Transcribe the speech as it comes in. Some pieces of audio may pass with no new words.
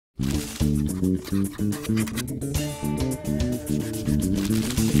My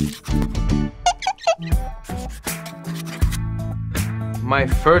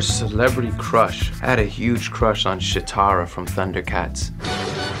first celebrity crush. I had a huge crush on Shatara from Thundercats.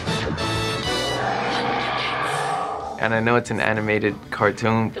 And I know it's an animated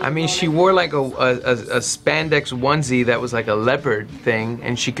cartoon. I mean, she wore like a spandex onesie that was like a leopard thing,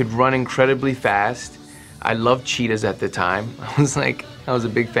 and she could run incredibly fast. I loved cheetahs at the time. I was a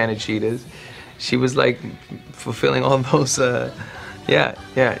big fan of cheetahs. She was like fulfilling all those, yeah,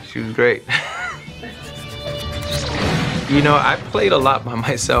 she was great. You know, I played a lot by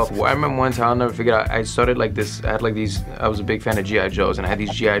myself. I remember one time, I'll never forget, I started like this, I was a big fan of G.I. Joes, and I had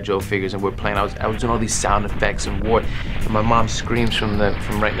these G.I. Joe figures, and we're playing, I was doing all these sound effects and war, and my mom screams from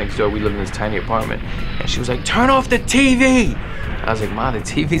right next door. We live in this tiny apartment, and she was like, "Turn off the TV!" I was like, "Ma, the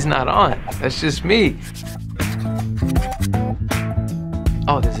TV's not on. That's just me."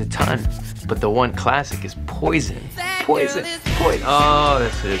 Oh, there's a ton, but the one classic is Poison. Poison. Oh,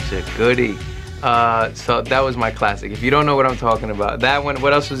 that's such a goodie. So that was my classic. If you don't know what I'm talking about, that one.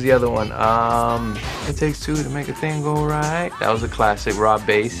 What else was the other one? It Takes Two to Make a Thing Go Right. That was a classic. Raw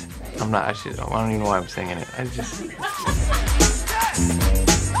bass. I don't even know why I'm singing it.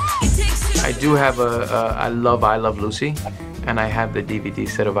 I do have I Love Lucy, and I have the DVD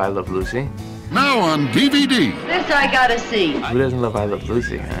set of I Love Lucy. Now on DVD. This I gotta see. Who doesn't love I Love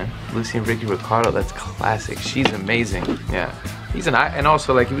Lucy, man? Lucy and Ricky Ricardo, that's classic. She's amazing, yeah. And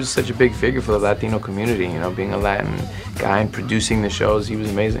also, like, he was such a big figure for the Latino community, you know, being a Latin guy and producing the shows, he was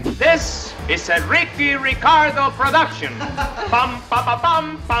amazing. This is a Ricky Ricardo production. Bum, ba, ba,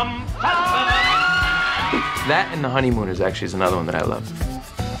 bum, bum, bum. That and The Honeymooners actually is another one that I love.